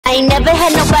ain't never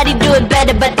had nobody do it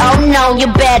better, but oh no,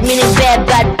 you're bad, meaning bad,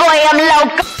 but boy, I'm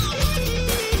loco.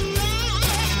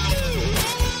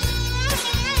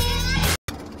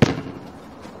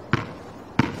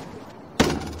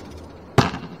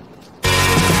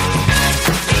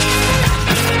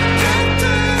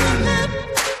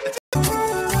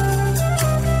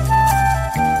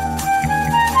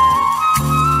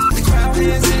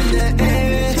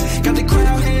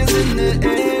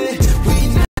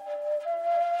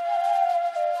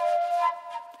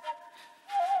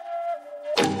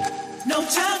 No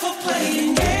time for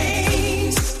playing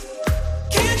games.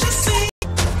 Can't you see?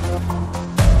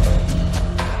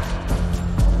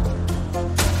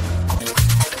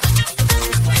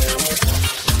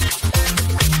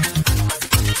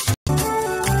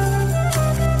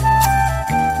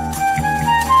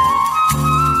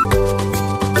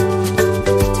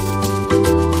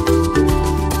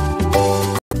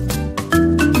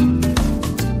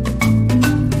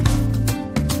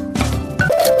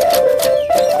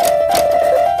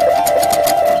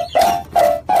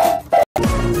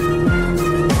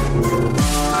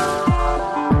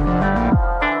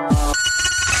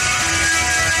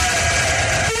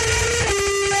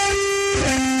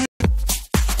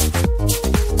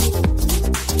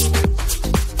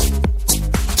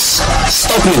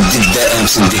 Stop met die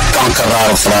DM's en die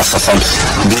kankerrare vragen van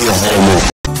ben je homo?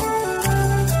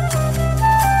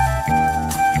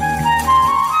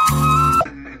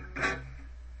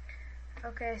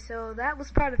 Okay, so that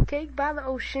was part of Cake by the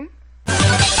Ocean.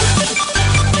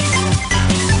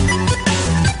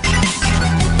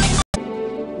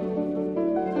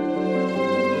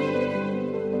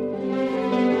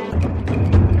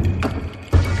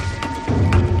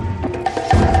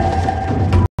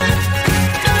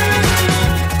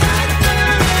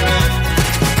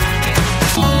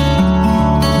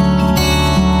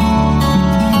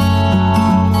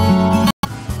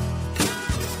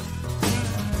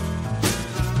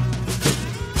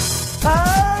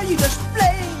 You just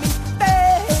blame me,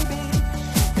 baby.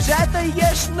 Is that the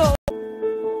yes, no?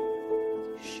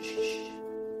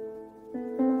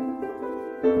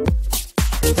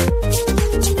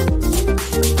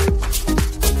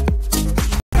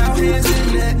 Crowd hands in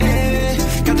the air,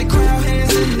 got the crowd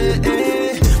hands in the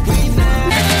air. We now.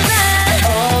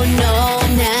 Oh no,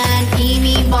 난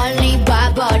이미 멀리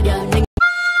와버렸네.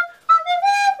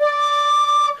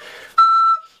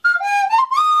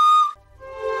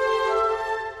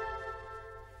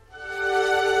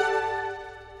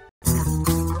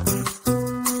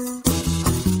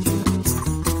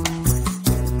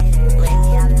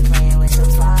 Lately I've been playing with some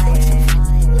fire.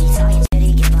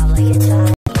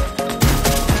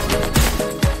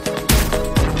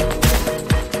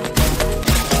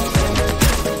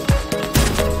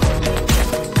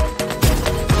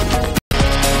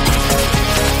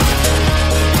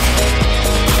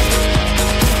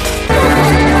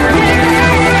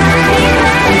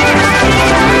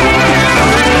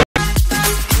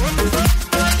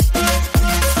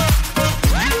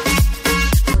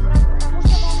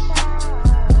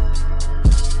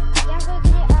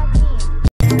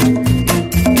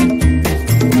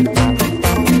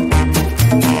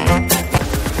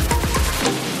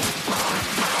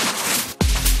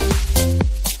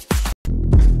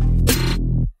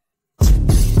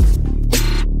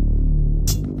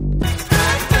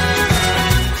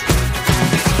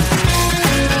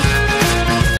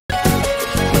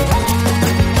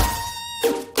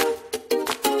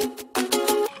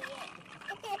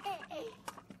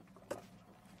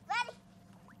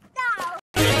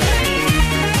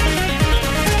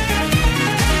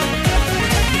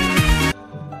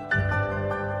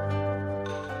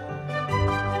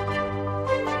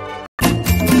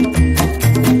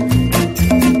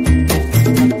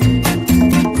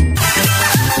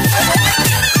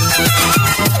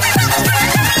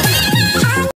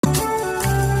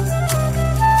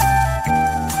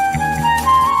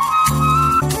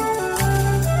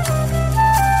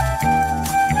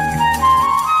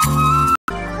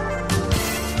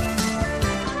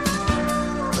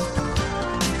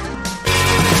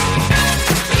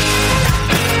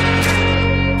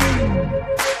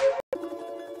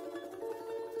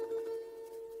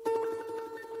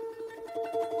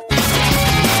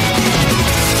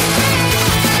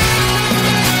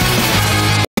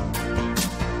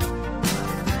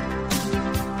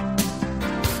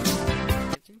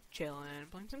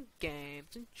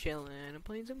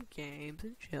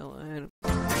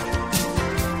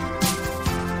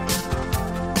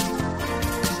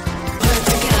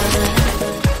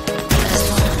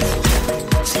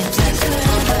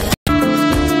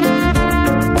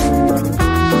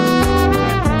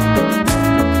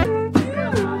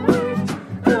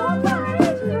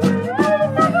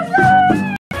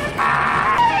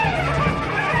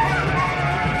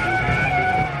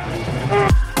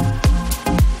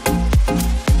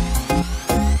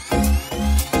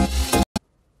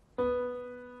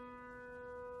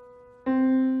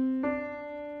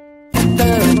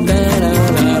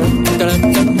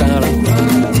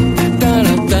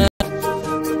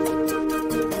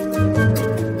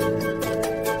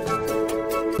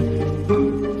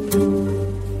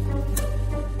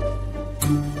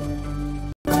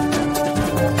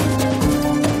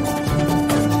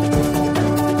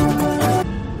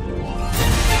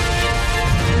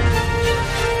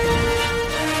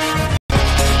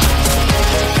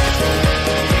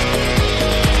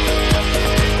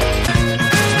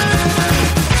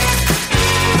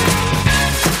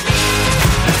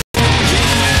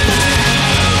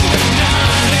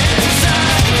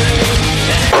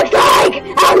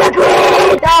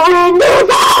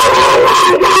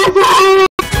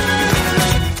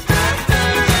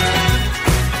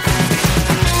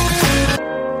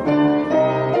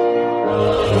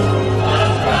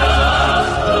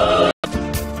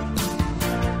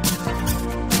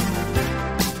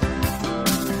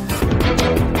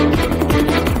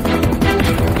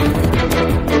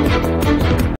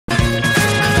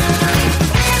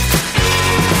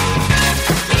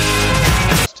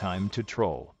 Time to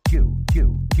troll.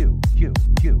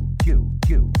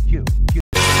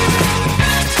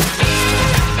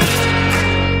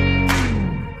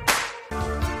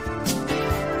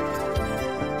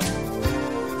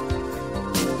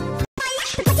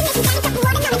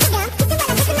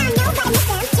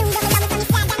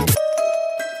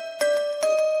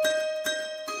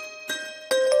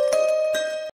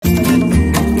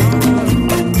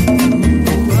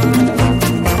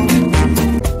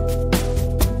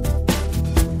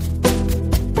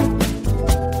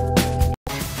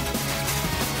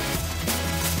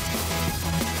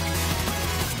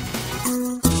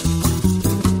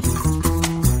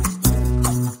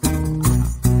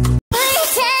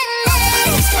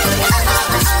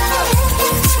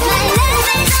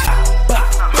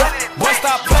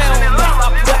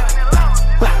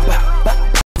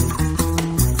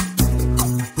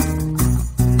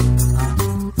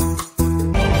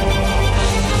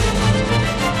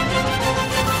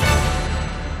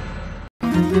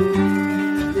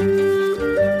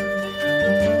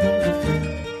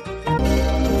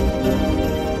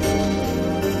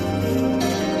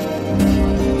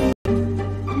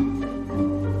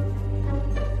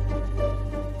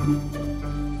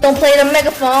 Don't play the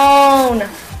megaphone.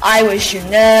 I wish you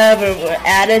never were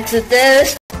added to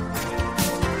this.